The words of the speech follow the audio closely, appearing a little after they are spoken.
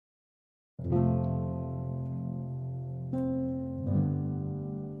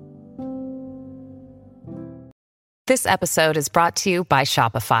This episode is brought to you by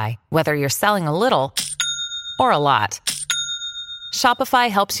Shopify. Whether you're selling a little or a lot, Shopify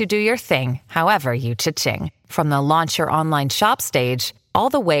helps you do your thing, however you cha-ching. From the launch your online shop stage, all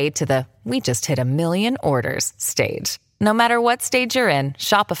the way to the we just hit 1 million orders stage. No matter what stage you're in,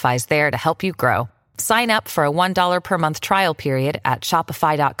 Shopify's there to help you grow. Sign up for a $1 per month trial period at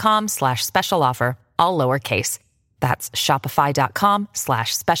shopify.com/special offer, all lowercase. That's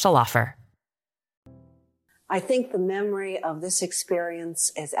shopify.com/special offer. I think the memory of this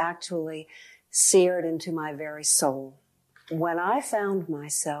experience is actually seared into my very soul. When I found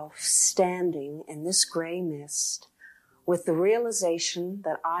myself standing in this gray mist with the realization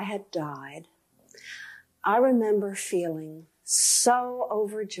that I had died, I remember feeling so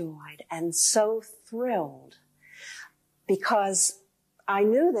overjoyed and so thrilled because I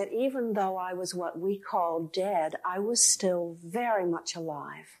knew that even though I was what we call dead, I was still very much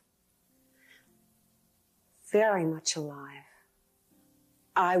alive. Very much alive.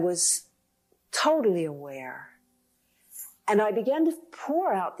 I was totally aware. And I began to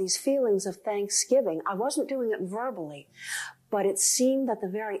pour out these feelings of thanksgiving. I wasn't doing it verbally, but it seemed that the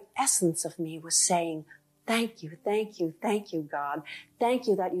very essence of me was saying, thank you, thank you, thank you, God. Thank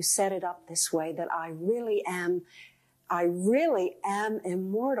you that you set it up this way, that I really am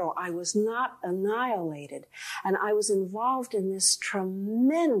immortal. I was not annihilated. And I was involved in this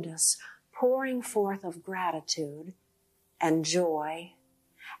tremendous pouring forth of gratitude and joy.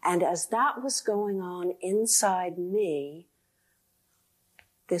 And as that was going on inside me,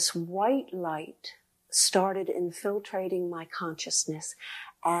 this white light started infiltrating my consciousness,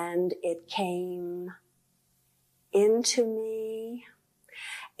 and it came into me.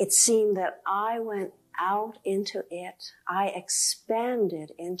 It seemed that I went out into it. I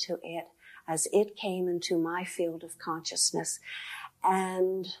expanded into it as it came into my field of consciousness.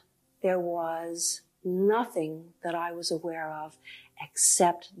 And there was nothing that I was aware of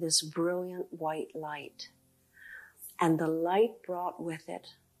except this brilliant white light. And the light brought with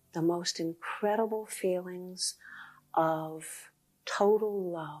it the most incredible feelings of total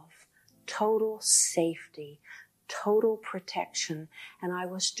love, total safety, total protection. And I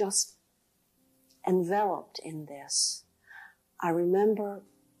was just enveloped in this. I remember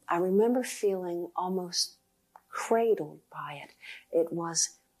feeling almost cradled by it. It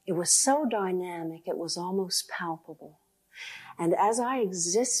was so dynamic, it was almost palpable. And as I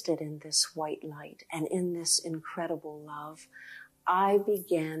existed in this white light and in this incredible love, I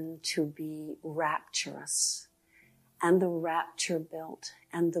began to be rapturous. And the rapture built,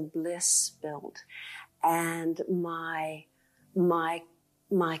 and the bliss built, and my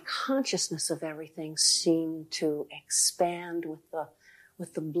consciousness of everything seemed to expand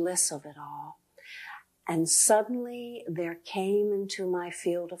with the bliss of it all. And suddenly there came into my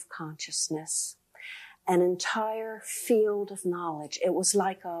field of consciousness an entire field of knowledge. It was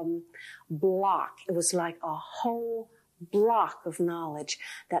like a block. It was like a whole block of knowledge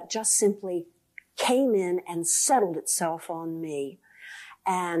that just simply came in and settled itself on me.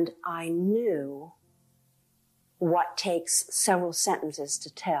 And I knew what takes several sentences to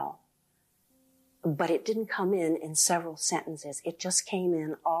tell. But it didn't come in several sentences. It just came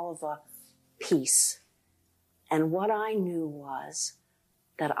in all of a piece. And what I knew was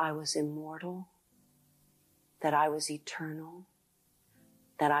that I was immortal, that I was eternal,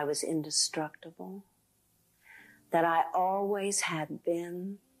 that I was indestructible, that I always had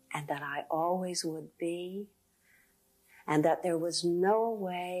been and that I always would be, and that there was no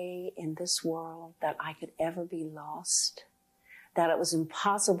way in this world that I could ever be lost, that it was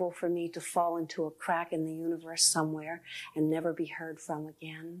impossible for me to fall into a crack in the universe somewhere and never be heard from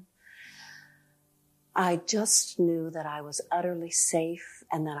again. I just knew that I was utterly safe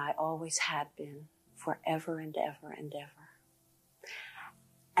and that I always had been forever and ever and ever.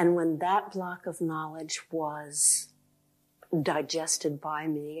 And when that block of knowledge was digested by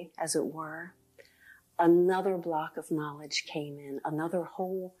me, as it were, another block of knowledge came in, another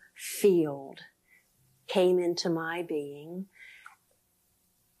whole field came into my being.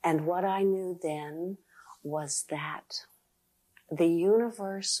 And what I knew then was that the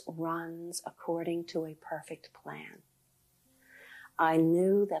universe runs according to a perfect plan. I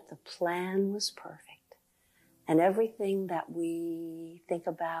knew that the plan was perfect, and everything that we think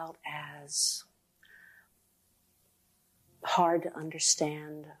about as hard to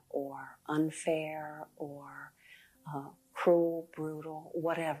understand or unfair or cruel, brutal,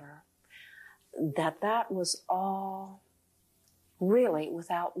 whatever, that was all really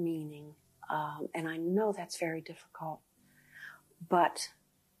without meaning. And I know that's very difficult. But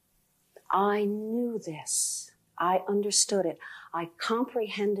I knew this. I understood it. I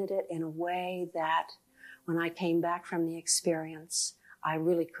comprehended it in a way that when I came back from the experience, I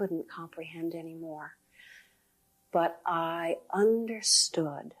really couldn't comprehend anymore. But I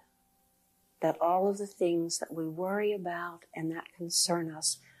understood that all of the things that we worry about and that concern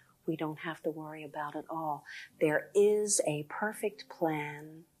us, we don't have to worry about at all. There is a perfect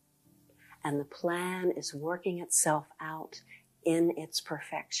plan, and the plan is working itself out in its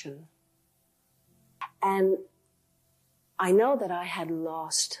perfection. And I know that I had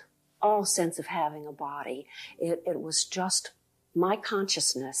lost all sense of having a body. It was just my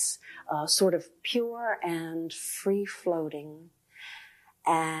consciousness, sort of pure and free-floating.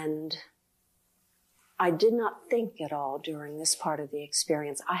 And I did not think at all during this part of the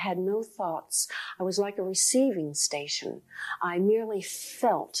experience. I had no thoughts. I was like a receiving station. I merely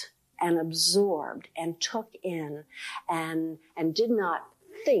felt and absorbed and took in and did not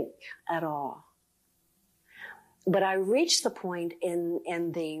think at all. But I reached the point in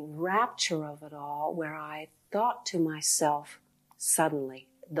the rapture of it all where I thought to myself, suddenly,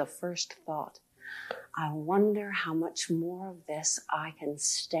 the first thought, I wonder how much more of this I can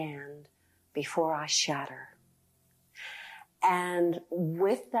stand before I shatter. And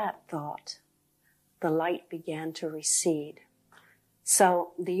with that thought, the light began to recede.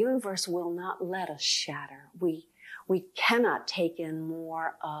 So the universe will not let us shatter. We cannot take in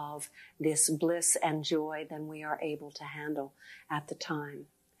more of this bliss and joy than we are able to handle at the time.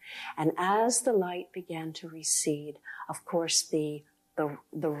 And as the light began to recede, of course, the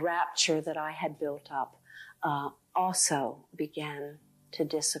rapture that I had built up also began to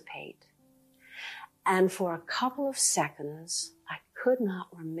dissipate. And for a couple of seconds, I could not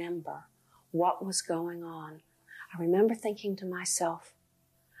remember what was going on. I remember thinking to myself,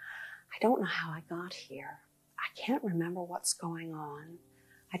 I don't know how I got here. I can't remember what's going on.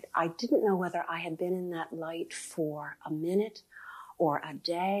 I didn't know whether I had been in that light for a minute or a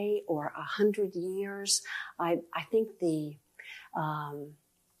day or 100 years. I think the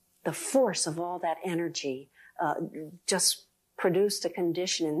force of all that energy just produced a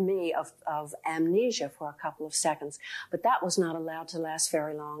condition in me of amnesia for a couple of seconds. But that was not allowed to last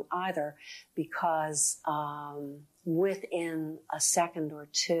very long either, because within a second or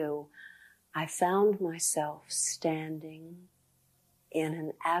two, I found myself standing in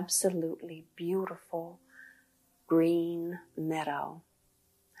an absolutely beautiful green meadow.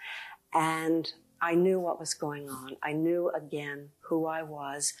 And I knew what was going on. I knew again who I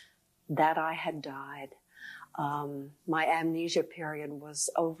was, that I had died. My amnesia period was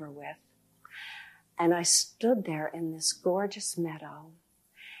over with. And I stood there in this gorgeous meadow.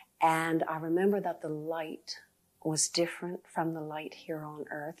 And I remember that the light was different from the light here on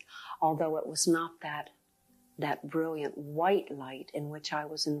earth, although it was not that brilliant white light in which I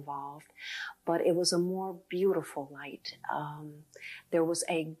was involved, but it was a more beautiful light. There was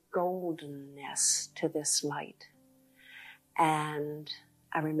a goldenness to this light. And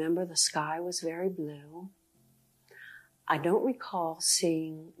I remember the sky was very blue. I don't recall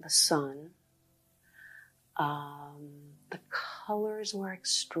seeing the sun. The colors were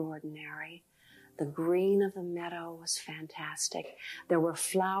extraordinary. The green of the meadow was fantastic. There were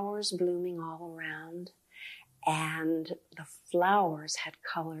flowers blooming all around, and the flowers had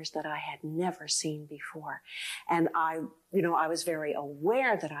colors that I had never seen before. And I was very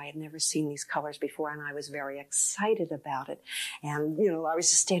aware that I had never seen these colors before, and I was very excited about it. And, I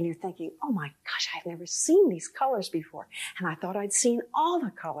was just standing here thinking, oh my gosh, I've never seen these colors before. And I thought I'd seen all the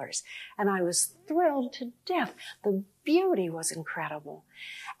colors. And I was thrilled to death. The beauty was incredible.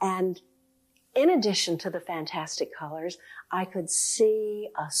 And in addition to the fantastic colors, I could see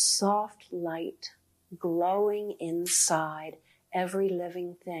a soft light glowing inside every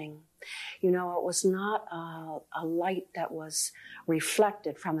living thing. It was not a light that was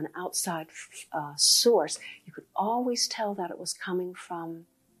reflected from an outside source. You could always tell that it was coming from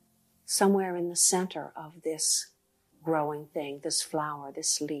somewhere in the center of this growing thing, this flower,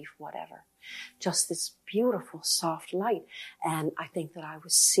 this leaf, whatever. Just this beautiful, soft light. And I think that I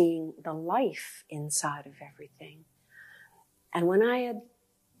was seeing the life inside of everything. And when I had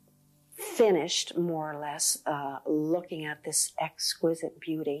finished, more or less, looking at this exquisite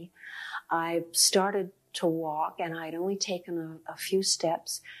beauty, I started to walk, and I had only taken a few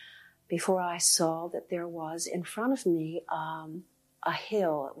steps before I saw that there was in front of me a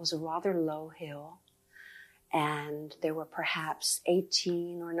hill. It was a rather low hill, and there were perhaps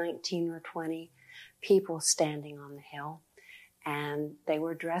 18 or 19 or 20 people standing on the hill, and they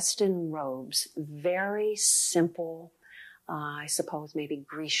were dressed in robes, very simple, I suppose maybe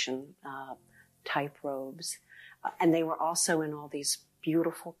Grecian type robes. And they were also in all these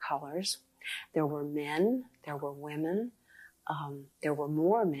beautiful colors. There were men, there were women, There were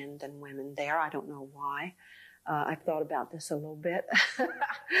more men than women there. I don't know why. I've thought about this a little bit.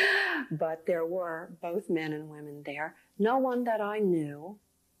 But there were both men and women there. No one that I knew.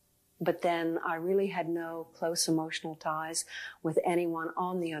 But then I really had no close emotional ties with anyone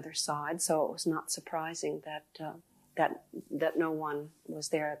on the other side, so it was not surprising that no one was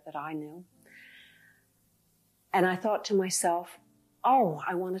there that I knew. And I thought to myself, oh,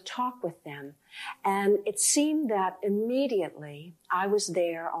 I want to talk with them. And it seemed that immediately I was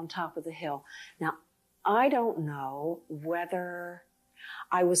there on top of the hill. Now, I don't know whether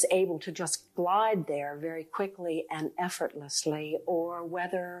I was able to just glide there very quickly and effortlessly, or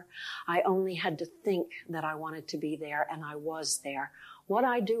whether I only had to think that I wanted to be there and I was there. What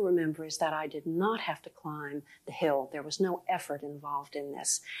I do remember is that I did not have to climb the hill. There was no effort involved in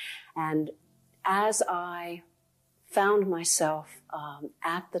this. And as I found myself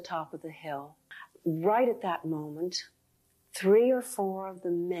at the top of the hill, right at that moment, 3 or 4 of the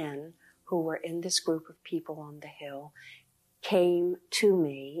men who were in this group of people on the hill came to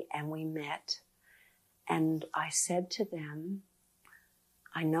me and we met, and I said to them,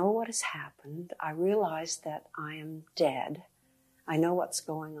 I know what has happened. I realize that I am dead. I know what's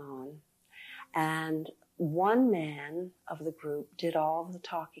going on. And one man of the group did all the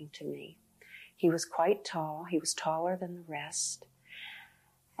talking to me. He was quite tall. He was taller than the rest.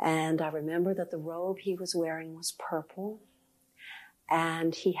 And I remember that the robe he was wearing was purple.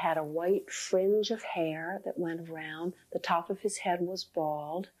 And he had a white fringe of hair that went around. The top of his head was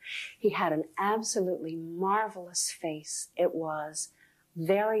bald. He had an absolutely marvelous face. It was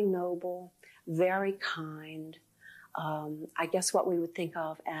very noble, very kind. I guess what we would think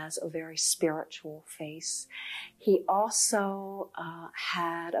of as a very spiritual face. He also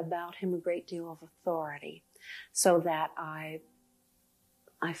had about him a great deal of authority, so that I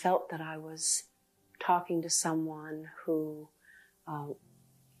felt that I was talking to someone who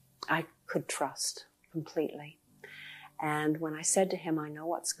I could trust completely. And when I said to him, I know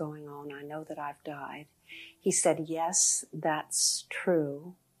what's going on, I know that I've died, he said, yes, that's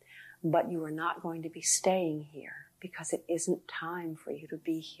true, but you are not going to be staying here because it isn't time for you to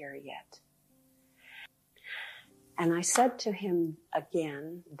be here yet. And I said to him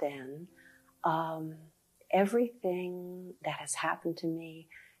again then, everything that has happened to me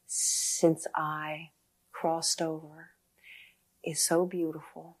since I crossed over is so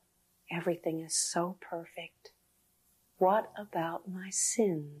beautiful. Everything is so perfect. What about my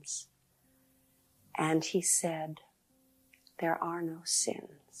sins? And he said, there are no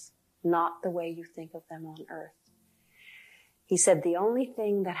sins, not the way you think of them on earth. He said, the only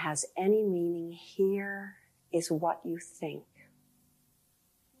thing that has any meaning here is what you think.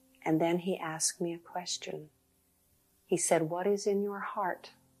 And then he asked me a question. He said, what is in your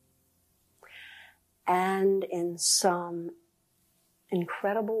heart? And in some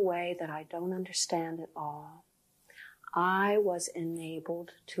incredible way that I don't understand at all, I was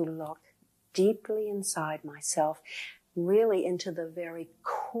enabled to look deeply inside myself, really into the very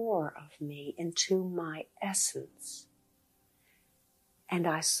core of me, into my essence. And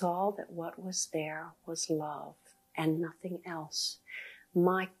I saw that what was there was love and nothing else.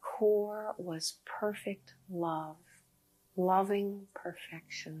 My core was perfect love, loving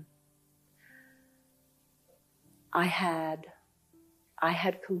perfection. I had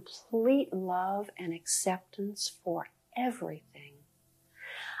complete love and acceptance for everything.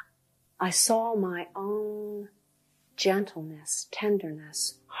 I saw my own gentleness,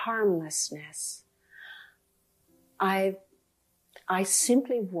 tenderness, harmlessness. I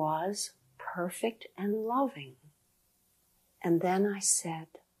simply was perfect and loving. And then I said,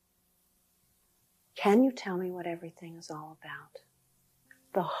 can you tell me what everything is all about?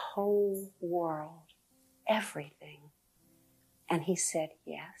 The whole world, everything. And he said,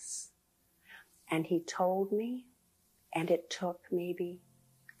 yes. And he told me, and it took maybe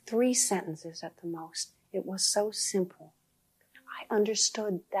 3 sentences at the most. It was so simple. I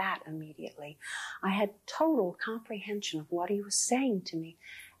understood that immediately. I had total comprehension of what he was saying to me.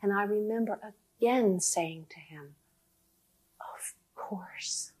 And I remember again saying to him, of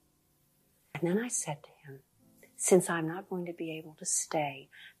course. And then I said to him, since I'm not going to be able to stay,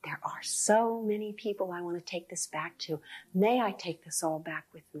 there are so many people I want to take this back to. May I take this all back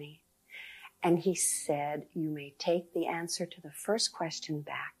with me? And he said, you may take the answer to the first question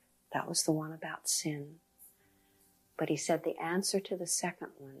back. That was the one about sin. But he said the answer to the second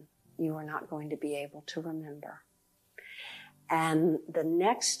one, you are not going to be able to remember. And the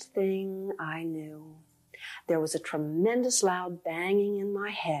next thing I knew, there was a tremendous loud banging in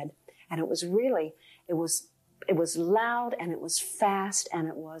my head. And it was was loud and it was fast and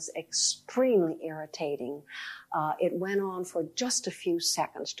it was extremely irritating. It went on for just a few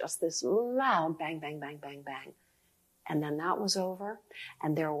seconds, just this loud bang, bang, bang, bang, bang. And then that was over,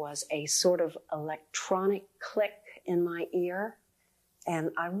 and there was a sort of electronic click in my ear.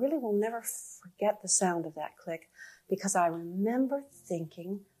 And I really will never forget the sound of that click, because I remember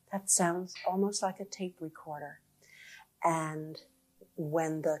thinking, that sounds almost like a tape recorder. And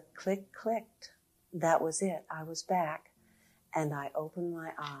when the click clicked, that was it. I was back, and I opened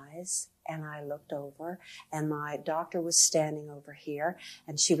my eyes and I looked over, and my doctor was standing over here,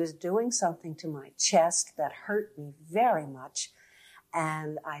 and she was doing something to my chest that hurt me very much.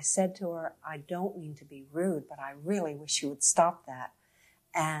 And I said to her, I don't mean to be rude, but I really wish you would stop that.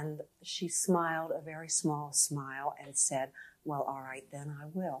 And she smiled a very small smile and said, well, all right, then I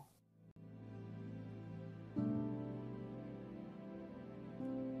will.